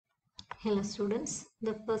Hello students,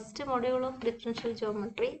 the first module of differential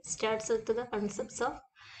geometry starts with the concepts of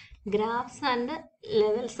graphs and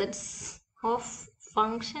level sets of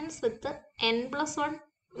functions with the n+1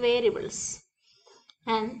 variables.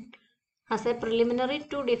 And as a preliminary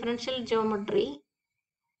to differential geometry,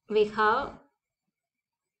 we have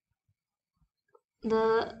the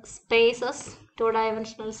spaces,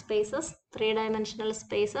 two-dimensional spaces, three-dimensional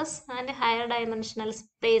spaces and higher dimensional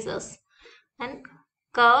spaces, and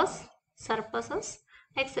curves, surfaces,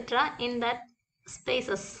 etc. in that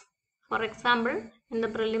spaces. For example, in the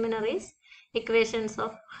preliminaries, equations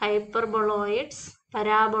of hyperboloids,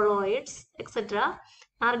 paraboloids, etc.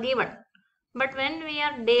 are given. But when we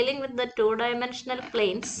are dealing with the two-dimensional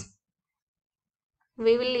planes,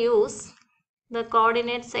 we will use the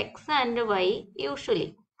coordinates x and y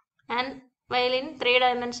usually. And while in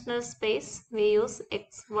three-dimensional space, we use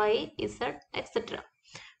x, y, z, etc.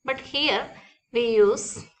 But here we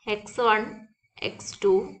use x1,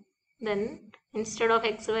 x2, then instead of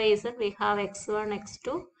x, y, z, we have x1,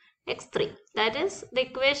 x2, x3. That is, the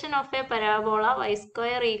equation of a parabola y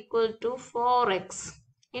square equal to 4x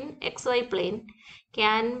in xy plane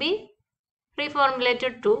can be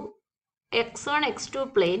reformulated to x1,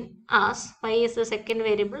 x2 plane as y is the second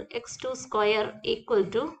variable, x2 square equal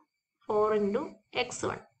to 4 into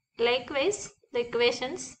x1. Likewise, the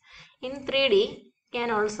equations in 3D can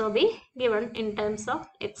also be given in terms of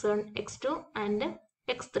x1, x2 and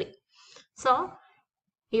x3. So,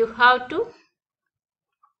 you have to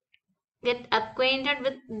get acquainted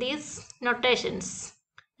with these notations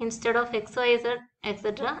instead of x, y, z,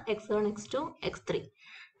 etc. x1, x2, x3.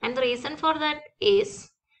 And the reason for that is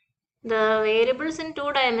the variables in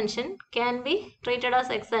 2 dimension can be treated as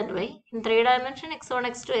x and y. In 3 dimension, x1,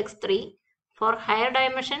 x2, x3. For higher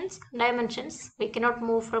dimensions, we cannot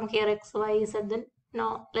move from here x, y, z, then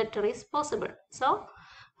no letter is possible. So,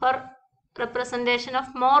 for representation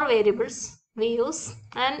of more variables, we use,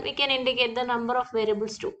 and we can indicate the number of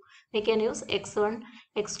variables too. We can use x1,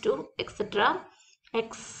 x2, etc.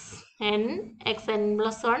 xn, xn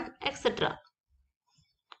plus 1, etc.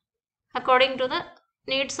 according to the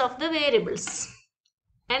needs of the variables.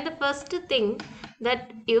 And the first thing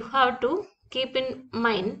that you have to keep in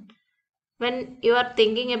mind when you are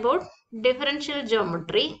thinking about differential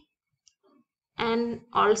geometry, and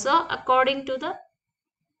also according to the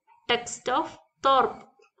text of Thorpe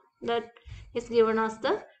that is given as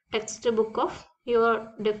the textbook of your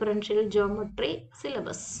differential geometry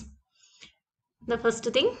syllabus. The first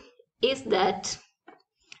thing is that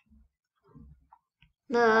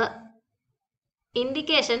the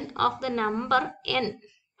indication of the number n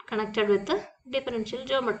connected with the differential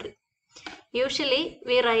geometry. Usually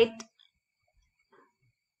we write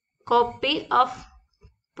copy of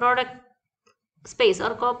product space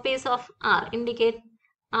or copies of R, indicate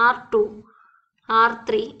R2,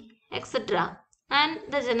 R3, etc. and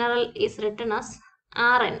the general is written as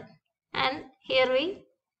Rn, and here we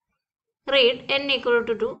read n equal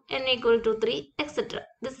to 2, n equal to 3, etc.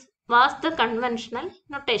 This was the conventional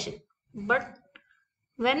notation. But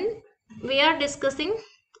when we are discussing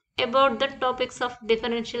about the topics of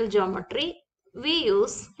differential geometry, we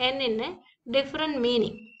use n in a different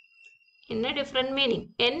meaning.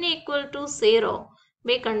 n equal to 0,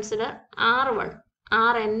 we consider R1,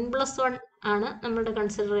 Rn plus 1 ആണ് നമ്മളുടെ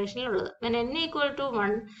കൺസിഡറേഷനിൽ ഉള്ളത്. When n equal to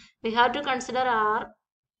 1, we have to consider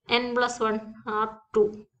Rn plus 1, R2.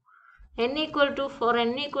 n equal to 4,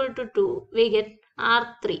 n equal to 2, we get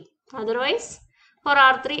R3. Otherwise, for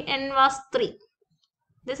R3, n was 3.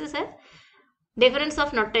 This is a difference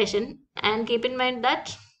of notation, and keep in mind that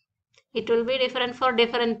it will be different for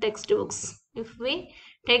different textbooks. If we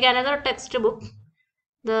take another textbook,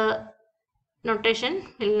 the notation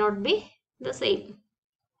will not be the same.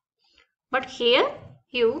 But here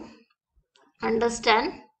you understand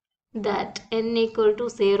that n equal to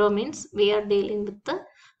 0 means we are dealing with the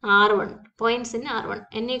R1, points in R1.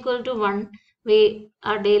 n equal to 1, we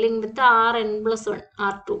are dealing with the Rn plus 1,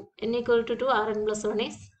 R2. n equal to 2, Rn plus 1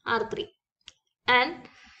 is R3. And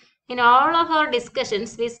in all of our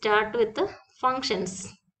discussions, we start with the functions.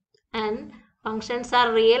 And functions are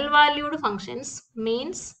real valued functions,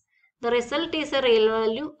 means the result is a real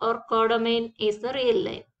value or codomain is the real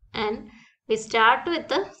line. And we start with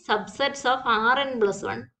the subsets of Rn plus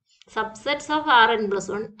 1, subsets of Rn plus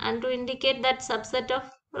 1, and to indicate that subset of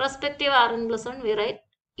respective Rn plus 1, we write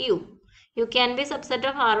U. U can be subset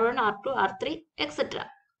of R1, R2, R3, etc.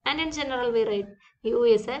 And in general, we write U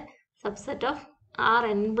is a subset of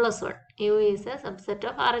Rn plus 1. U is a subset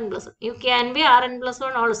of Rn plus 1. U can be Rn plus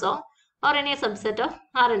 1 also, or any subset of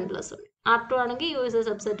Rn plus 1. R2 anangi U is a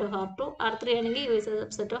subset of R2, R3 anangi U is a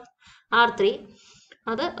subset of R3.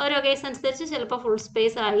 അത് ഓരോ case അനുസരിച്ച് ചിലപ്പോൾ full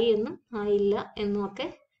space ആയി എന്നും ആയില്ല എന്നും ഒക്കെ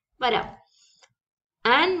വരാം.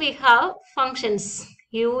 And we have functions.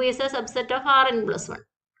 U is a subset of Rn plus 1.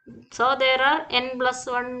 So there are n plus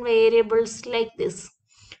 1 variables like this.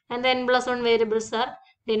 And the n plus 1 variables are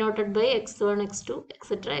denoted by x1, x2,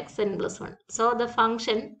 etc. xn plus 1. So the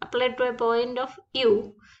function applied to a point of U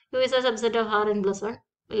is a subset of Rn plus 1,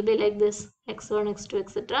 will be like this: x1, x2,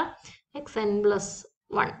 etc. xn plus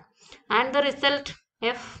 1. And the result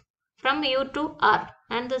f from U to R.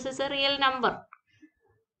 And this is a real number.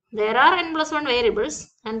 There are n plus 1 variables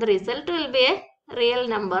and the result will be a real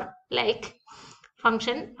number like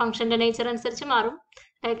function nature അനുസരിച്ച് മാറും,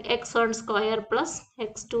 like x1 square plus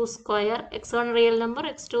x2 square, x1 real number,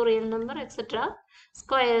 x2 real number, etc.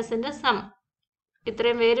 സ്ക്വയേഴ്സിന്റെ some.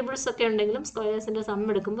 ഇത്രയും variables ഒക്കെ ഉണ്ടെങ്കിലും സ്ക്വയേഴ്സിന്റെ some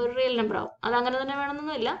എടുക്കുമ്പോൾ ഒരു real number ആവും. അത് അങ്ങനെ തന്നെ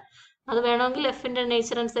വേണമെന്നൊന്നുമില്ല. അത് വേണമെങ്കിൽ എഫിന്റെ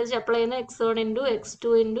നേച്ചർ അനുസരിച്ച് അപ്ലൈ ചെയ്യുന്ന x1 into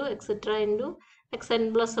x2 into etcetera into xn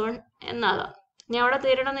plus 1 എന്നാകാം. ഇനി അവിടെ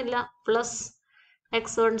തീരണമെന്നില്ല. പ്ലസ്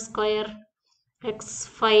x1 സ്ക്വയർ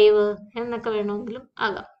x5 എന്നൊക്കെ വേണമെങ്കിലും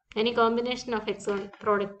ആകാം. എനി കോമ്പിനേഷൻ ഓഫ് x1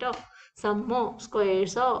 പ്രോഡക്റ്റോ സമ്മോ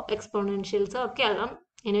സ്ക്വയേഴ്സോ എക്സ്പോണൻഷ്യൽസോ ഒക്കെ ആകാം.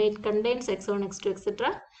 Anyway, it contains x1, x2, etc.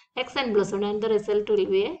 xn plus 1 and the result will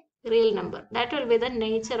be a real number. That will be the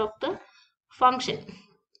nature of the function.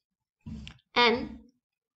 And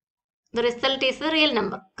the result is the real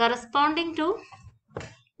number. Corresponding to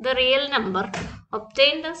the real number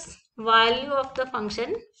obtained as value of the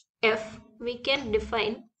function f, we can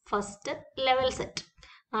define first level set.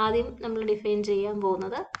 ആദ്യം നമ്മൾ define ചെയ്യാൻ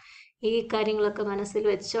പോകുന്നത്, ഈ കാര്യങ്ങളൊക്കെ മനസ്സിൽ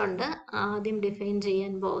വെച്ചുകൊണ്ട് ആദ്യം define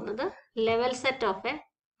ചെയ്യാൻ പോകുന്നത് level set of A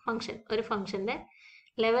function. ഒരു ഫംഗ്ഷന്റെ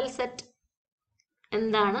ലെവൽ സെറ്റ്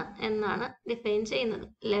എന്താണ് എന്നാണ് ഡിഫൈൻ ചെയ്യുന്നത്.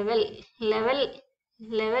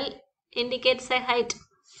 Level indicates A height.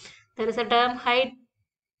 There is A term height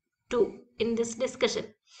 2 in this discussion.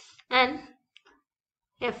 And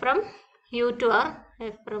f from u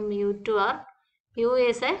to r, u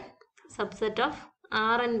is a subset of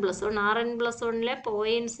Rn plus 1. Rn plus 1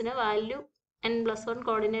 പോയിന്റ്സിന് value, n plus 1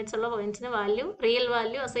 coordinates ഉള്ള പോയിന്റ്സിന് value, real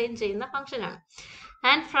value assign ചെയ്യുന്ന function ആണ്.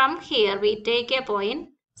 And from here we take A point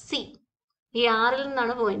C. ഈ ആറിൽ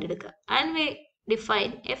നിന്നാണ് point എടുക്കുക. And we define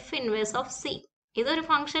F inverse of C. ഇതൊരു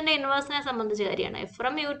ഫംഗ്ഷന്റെ ഇൻവേഴ്സിനെ സംബന്ധിച്ച കാര്യമാണ്. F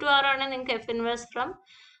from U to R ആണെങ്കിൽ നിങ്ങൾക്ക് F inverse from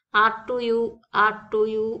R to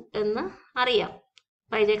you എന്ന് അറിയാം.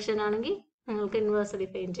 ബൈജക്ഷൻ ആണെങ്കിൽ നിങ്ങൾക്ക് ഇൻവേഴ്സ്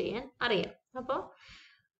ഡിഫൈൻ ചെയ്യാൻ അറിയാം. അപ്പോൾ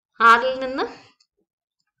ആറിൽ നിന്ന്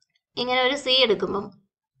ഇങ്ങനെ ഒരു സി എടുക്കുമ്പം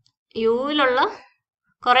യുവിലുള്ള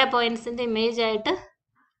കുറേ പോയിന്റ്സിന്റെ ഇമേജ് ആയിട്ട്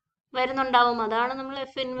വരുന്നുണ്ടാവും. അതാണ് നമ്മൾ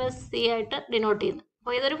എഫ് ഇൻവേഴ്സ് സി ആയിട്ട് ഡിനോട്ട് ചെയ്യുന്നത്.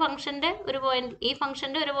 അപ്പോൾ ഇതൊരു ഫംഗ്ഷന്റെ ഒരു പോയിന്റ്, ഈ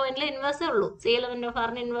ഫംഗ്ഷന്റെ ഒരു പോയിന്റിൽ ഇൻവേഴ്സേ ഉള്ളൂ, സി എലമെന്റ് ഓഫ്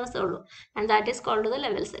ആറിന് ഇൻവേഴ്സേ ഉള്ളൂ. And that is called the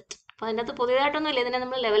level set. അപ്പോൾ അതിൻ്റെ അകത്ത് പുതിയതായിട്ടൊന്നും ഇല്ല, ഇതിനെ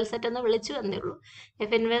നമ്മൾ ലെവൽ സെറ്റ് എന്ന് വിളിച്ചു വന്നേ ഉള്ളൂ.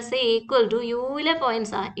 F inverse equal to യുവിലെ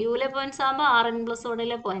points ആ, യുവിലെ പോയിന്റ്സ് ആകുമ്പോൾ Rn plus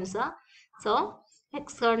 1 പോയിന്റ്സ് ആ. So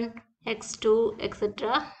x1, x2, etcetera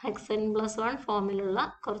xn plus 1 ഫോമിലുള്ള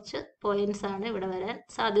കുറച്ച് പോയിന്റ്സ് ആണ് ഇവിടെ വരാൻ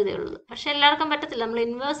സാധ്യതയുള്ളത്. പക്ഷെ എല്ലാവർക്കും പറ്റത്തില്ല, നമ്മൾ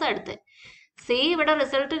ഇൻവേഴ്സ് എടുത്ത്. സി ഇവിടെ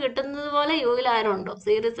റിസൾട്ട് കിട്ടുന്നത് പോലെ യുവിൽ ആരും ഉണ്ടോ?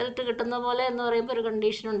 സി റിസൾട്ട് കിട്ടുന്ന പോലെ എന്ന് പറയുമ്പോൾ ഒരു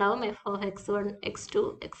കണ്ടീഷൻ ഉണ്ടാവും, F of x1, x2,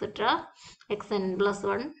 etcetera xn plus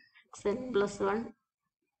 1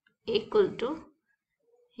 equal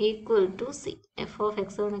to c. f of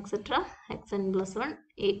x1, etc. xn plus 1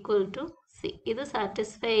 equal to c. ഇത്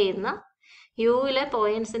സാറ്റിസ്ഫൈ ചെയ്യുന്ന യുവിലെ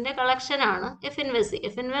പോയിന്റ്സിന്റെ കളക്ഷൻ ആണ് എഫ് ഇൻവേഴ്സ്.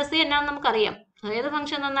 എഫ് ഇൻവേഴ്സ് എന്നാന്ന് നമുക്കറിയാം, ഏത്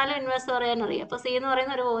ഫംഗ്ഷൻ തന്നാലും ഇൻവേഴ്സ് പറയാൻ അറിയാം. അപ്പോൾ സി എന്ന്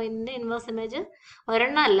പറയുന്ന ഒരു പോയിന്റിന്റെ ഇൻവേഴ്സ് ഇമേജ്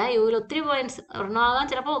ഒരെണ്ണം അല്ല, യുവിൽ ഒത്തിരി പോയിന്റ്സ്, ഒരെണ്ണം ആകാൻ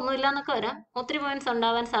ചിലപ്പോൾ ഒന്നുമില്ല എന്നൊക്കെ വരാം, ഒത്തിരി പോയിന്റ്സ്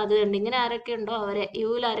ഉണ്ടാവാൻ സാധ്യതയുണ്ട്. ഇങ്ങനെ ആരൊക്കെ ഉണ്ടോ അവരെ,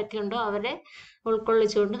 യുവിൽ ആരൊക്കെ ഉണ്ടോ അവരെ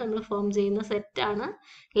ഉൾക്കൊള്ളിച്ചുകൊണ്ട് നമ്മൾ ഫോം ചെയ്യുന്ന സെറ്റാണ്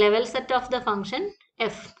level set of the function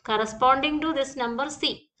F. Corresponding to this number C.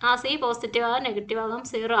 ആ സി പോസിറ്റീവ് ആകാം, നെഗറ്റീവ് ആകാം,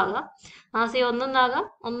 0 ആകാം. ആ സി 1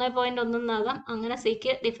 1.1 അങ്ങനെ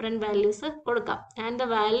സിക്ക് ഡിഫറെന്റ് വാല്യൂസ് കൊടുക്കാം. And the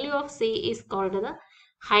value of C is called the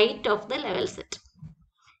height of the level set.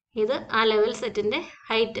 ഇത് ആ ലെവൽ സെറ്റിന്റെ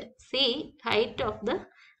height, C height of the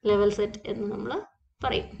level set എന്ന് നമ്മൾ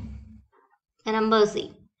പറയും. Number C,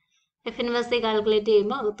 F inverse C calculate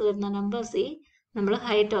ചെയ്യുമ്പോൾ അകത്ത് വരുന്ന നമ്പർ സി നമ്മൾ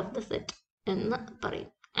ഹൈറ്റ് ഓഫ് ദ സെറ്റ് എന്ന് പറയും.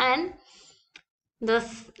 And the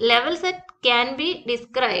level set can be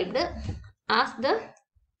described as the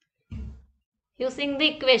using the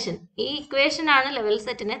equation. ഈ ഇക്വേഷൻ ആണ് ലെവൽ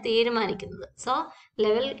സെറ്റിനെ തീരുമാനിക്കുന്നത്. So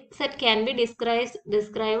level set can be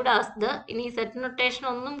described as the, ഇനി സെറ്റ് നൊട്ടേഷൻ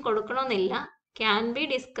ഒന്നും കൊടുക്കണമെന്നില്ല, can be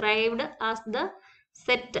described as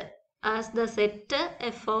the set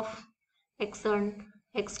F of x1,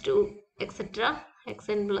 x2, etcetera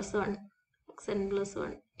xn plus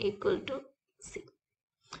 1 equal to c.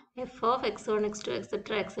 f of x1, x2, etc.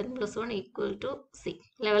 xn plus 1 equal to c.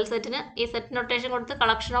 Level സെറ്റിന് ഈ set notation കൊടുത്ത്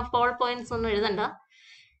collection of all points ഒന്നും എഴുതണ്ട.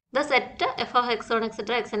 The set F of X one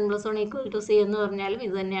etcetera X N plus one equal to C എന്ന് പറഞ്ഞാലും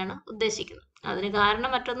ഇത് തന്നെയാണ് ഉദ്ദേശിക്കുന്നത്. അതിന് കാരണം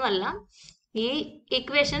മറ്റൊന്നുമല്ല, ഈ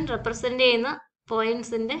ഇക്വേഷൻ റെപ്രസെന്റ് ചെയ്യുന്ന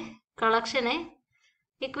പോയിന്റ്സിന്റെ കളക്ഷനെ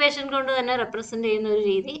ഇക്വേഷൻ കൊണ്ട് തന്നെ റെപ്രസെന്റ് ചെയ്യുന്ന ഒരു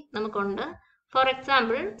രീതി നമുക്കുണ്ട്. For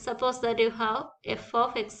example, suppose that you have F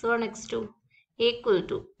of X one X two equal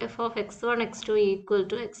to F of X one X two equal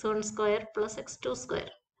to X one square plus X to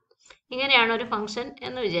square. ഇങ്ങനെയാണ് ഒരു function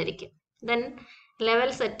എന്ന് വിചാരിക്കും. Then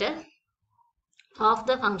level set of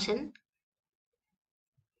the function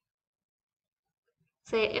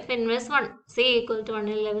say f inverse 1 c equal to 1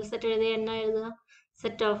 level set എഴുതിയ എന്നാ എഴുതുക?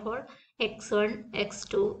 set of all x1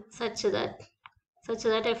 x2 such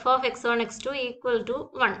that f of x1 x2 equal to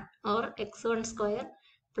 1 or x1 square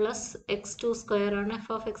plus x2 square ആണ് f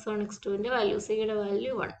of x1 x2 ന്റെ value, c യുടെ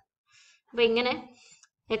value 1. അപ്പോൾ ഇങ്ങനെ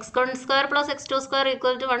x1 square plus x2 square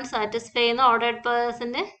equal to 1 satisfy ചെയ്യുന്ന ordered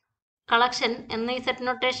പേഴ്സിന്റെ collection എന്ന ഈ set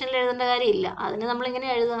നൊട്ടേഷനിൽ എഴുതേണ്ട കാര്യമില്ല. അതിന് നമ്മൾ ഇങ്ങനെ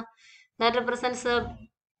എഴുതുക, that represents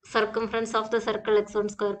circumference of the circle x1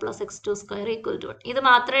 square plus x2 square equal to 1. ഇത്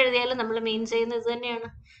മാത്രം എഴുതിയാലും നമ്മൾ മീൻ ചെയ്യുന്നത് ഇത് തന്നെയാണ്.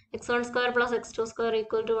 x1 square plus x2 square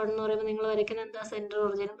equal to 1 എന്ന് പറയുമ്പോൾ നിങ്ങൾ വരയ്ക്കുന്ന എന്താ? സെന്റർ,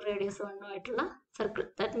 ഒറിജിനും റേഡിയസ് 1 ആയിട്ടുള്ള circle.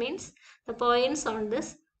 That means the points on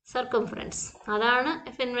this circumference. അതാണ്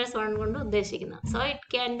എഫ് ഇൻവേഴ്സ് 1 കൊണ്ട് ഉദ്ദേശിക്കുന്നത്. So it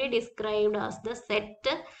can be described as the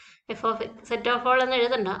set F of set of all എന്ന്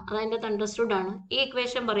എഴുതണ്ട, അതതിൻ്റെ അണ്ടർസ്റ്റുഡ് ആണ്. ഈ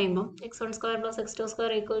ഇക്വേഷൻ പറയുമ്പോൾ x1 square plus x2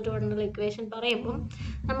 square equal to 1 എന്നുള്ള equation പറയുമ്പോൾ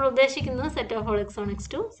നമ്മൾ ഉദ്ദേശിക്കുന്നത് set of all x1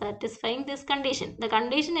 x2 satisfying this condition. The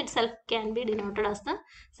condition it self can be denoted as the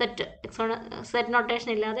set. Set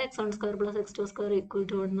notation ഇല്ലാതെ x1 square plus x2 square equal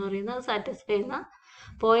to 1 എന്ന് പറയുന്നത് satisfy ചെയ്യുന്ന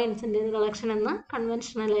പോയിന്റ്സിൻ്റെ collection എന്ന്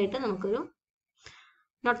കൺവെൻഷനലായിട്ട് നമുക്കൊരു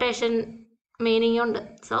നൊട്ടേഷൻ മീനിങ് ഉണ്ട്.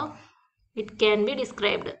 So it can be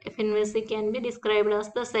described, f inverse can be described as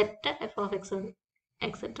the set f of x1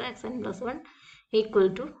 etc xn plus 1 equal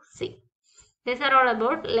to c. These are all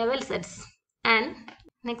about level sets. And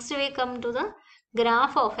next we come to the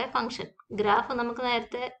graph of a function. Graph നമുക്ക്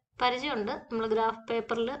നേരത്തെ പരിചയമുണ്ട്. നമ്മൾ graph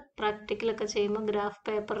പേപ്പറിൽ പ്രാക്ടിക്കലൊക്കെ ചെയ്യുമ്പോൾ graph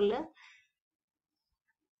പേപ്പറിൽ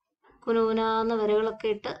കുനുകുനാന്ന് വരകളൊക്കെ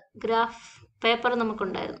ഇട്ട് graph paper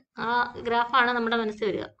നമുക്കുണ്ടായിരുന്നു. ആ ഗ്രാഫാണ് നമ്മുടെ മനസ്സിൽ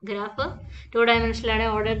വരിക. ഗ്രാഫ് 2 ഡയമെൻഷനിലാണ്,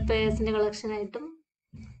 ഓർഡേർഡ് പേഴ്സിൻ്റെ കളക്ഷനായിട്ടും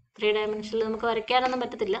 3 ഡയമെൻഷനിൽ നമുക്ക് വരയ്ക്കാനൊന്നും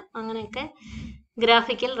പറ്റത്തില്ല. അങ്ങനെയൊക്കെ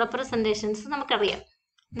ഗ്രാഫിക്കൽ റെപ്രസെൻറ്റേഷൻസ് നമുക്കറിയാം.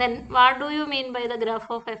 Then what do you mean by the graph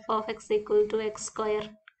of F of X equal to X square?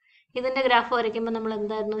 ഇതിൻ്റെ ഗ്രാഫ് വരയ്ക്കുമ്പോൾ നമ്മൾ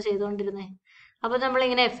എന്തായിരുന്നു ചെയ്തുകൊണ്ടിരുന്നത്? അപ്പോൾ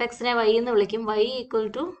നമ്മളിങ്ങനെ എഫ് എക്സിനെ വൈ എന്ന് വിളിക്കും, Y equal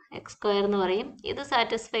to X square എന്ന് പറയും. ഇത്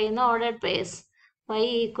സാറ്റിസ്ഫൈ ചെയ്യുന്ന ordered purse y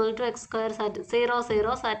equal to X square 0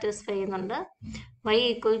 0 satisfy ചെയ്യുന്നുണ്ട്. y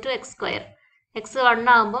equal to X square, X 1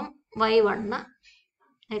 ആകുമ്പം y 1,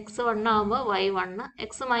 എക്സ് 1 ആകുമ്പോൾ y 1,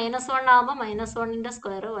 എക്സ് -1 ആകുമ്പോൾ -1ൻ്റെ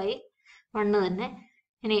സ്ക്വയർ y 1 തന്നെ.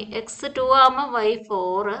 ഇനി എക്സ് 2 ആകുമ്പോൾ y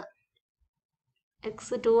 4,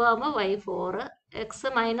 എക്സ് 2 ആകുമ്പോൾ y 4, എക്സ്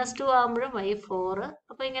 -2 ആകുമ്പോഴും y 4.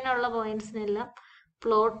 അപ്പോൾ ഇങ്ങനെയുള്ള പോയിന്റ്സിനെല്ലാം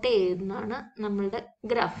പ്ലോട്ട് ചെയ്യുന്നതാണ് നമ്മളുടെ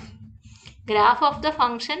graph. Graph of the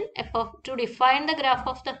function to define the graph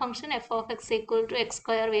of the function f of x equal to x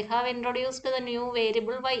square, we have introduced the new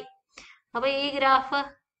variable y. അപ്പോൾ ഈ graph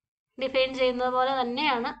define ചെയ്യുന്നത് പോലെ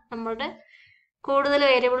തന്നെയാണ് നമ്മുടെ കൂടുതൽ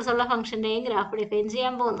വേരിയബിൾസ് ഉള്ള ഫംഗ്ഷൻ്റെയും ഗ്രാഫ് ഡിഫൈൻ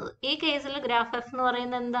ചെയ്യാൻ പോകുന്നത്. ഈ കേസിൽ ഗ്രാഫ് എഫ് എന്ന്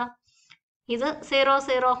പറയുന്നത് എന്താ? ഇത് 0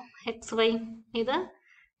 0 എക്സ് വൈ, ഇത്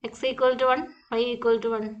X equal to 1 Y equal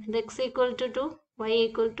to 1, ഇത് X equal to 2 Y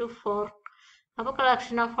equal to 4. അപ്പോൾ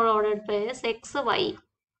collection of all ordered purse X Y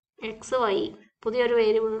പുതിയൊരു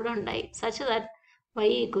വേരിയബിൾ കൂടെ ഉണ്ടായി, such that y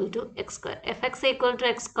equal to X square. F X equal to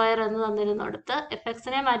X square എന്ന് തന്നിരുന്നിടത്ത് F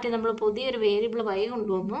എക്സിനെ മാറ്റി നമ്മൾ പുതിയൊരു variable y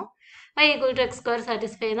കൊണ്ടുവന്നു. y equal to X square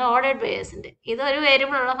satisfy ചെയ്യുന്ന ഓർഡേർഡ് പേഴ്സിൻ്റെ ഇതൊരു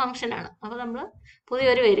വേരിയബിൾ ഉള്ള ഫംഗ്ഷനാണ്. അപ്പോൾ നമ്മൾ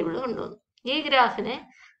പുതിയൊരു വേരിയബിൾ കൊണ്ടുവന്നു. ഈ ഗ്രാഫിനെ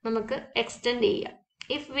നമുക്ക് എക്സ്റ്റെൻഡ് ചെയ്യാം.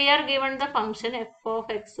 If we are given the function F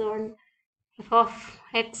of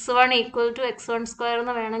X one equal to X one square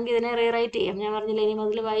എന്ന് വേണമെങ്കിൽ ഇതിനെ റീറൈറ്റ് ചെയ്യാം. ഞാൻ പറഞ്ഞില്ല ഇനി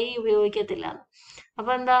മുതൽ y ഉപയോഗിക്കത്തില്ല.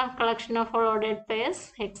 അപ്പോൾ എന്താ? Collection of all ordered purse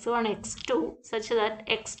x1 x2 such that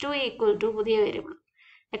x2 equal to പുതിയ വേരിയബിൾ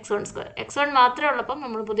x1 സ്ക്വയർ. x1 മാത്രമേ ഉള്ളപ്പം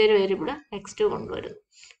നമ്മൾ പുതിയൊരു വേരിയബിൾ x2 കൊണ്ടുവരുന്നു.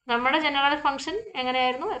 നമ്മുടെ ജനറൽ ഫംഗ്ഷൻ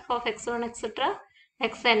എങ്ങനെയായിരുന്നു? F of x1 etcetera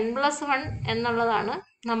xn plus 1 എന്നുള്ളതാണ്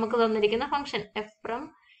നമുക്ക് തന്നിരിക്കുന്ന function. F from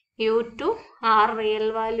U to R real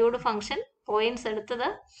valued function, points എടുത്തത്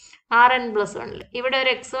rn പ്ലസ് 1. ഇവിടെ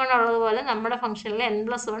ഒരു x1 ഉള്ളതുപോലെ നമ്മുടെ ഫംഗ്ഷനിൽ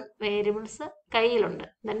n+1 വേരിയബിൾസ് കയ്യിലുണ്ട്.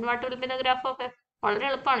 Then what will be the graph of F? വളരെ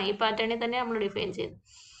എളുപ്പമാണ്. ഈ പാറ്റേണിൽ തന്നെ നമ്മൾ ഡിഫൈൻ ചെയ്തു.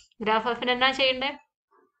 ഗ്രാഫ് എഫിന് എന്നാ ചെയ്യണ്ടേ?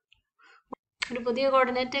 ഒരു പുതിയ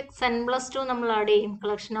കോർഡിനേറ്റ് xn പ്ലസ് 2 നമ്മൾ ആഡ് ചെയ്യും.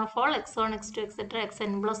 Collection of all x1 x2 etcetera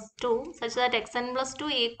xn plus 2 such that xn plus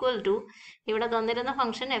 2 equal to ഇവിടെ തന്നിരുന്ന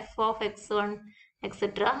function F of x1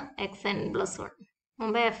 etcetera xn plus 1.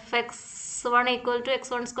 മുമ്പ് fx1 equal to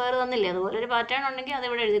x1 square തന്നില്ലേ, അതുപോലെ ഒരു പാറ്റേൺ ഉണ്ടെങ്കിൽ അത്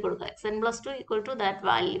ഇവിടെ എഴുതി കൊടുക്കുക. xn+2 equal to that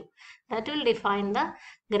value. That will define the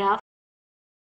graph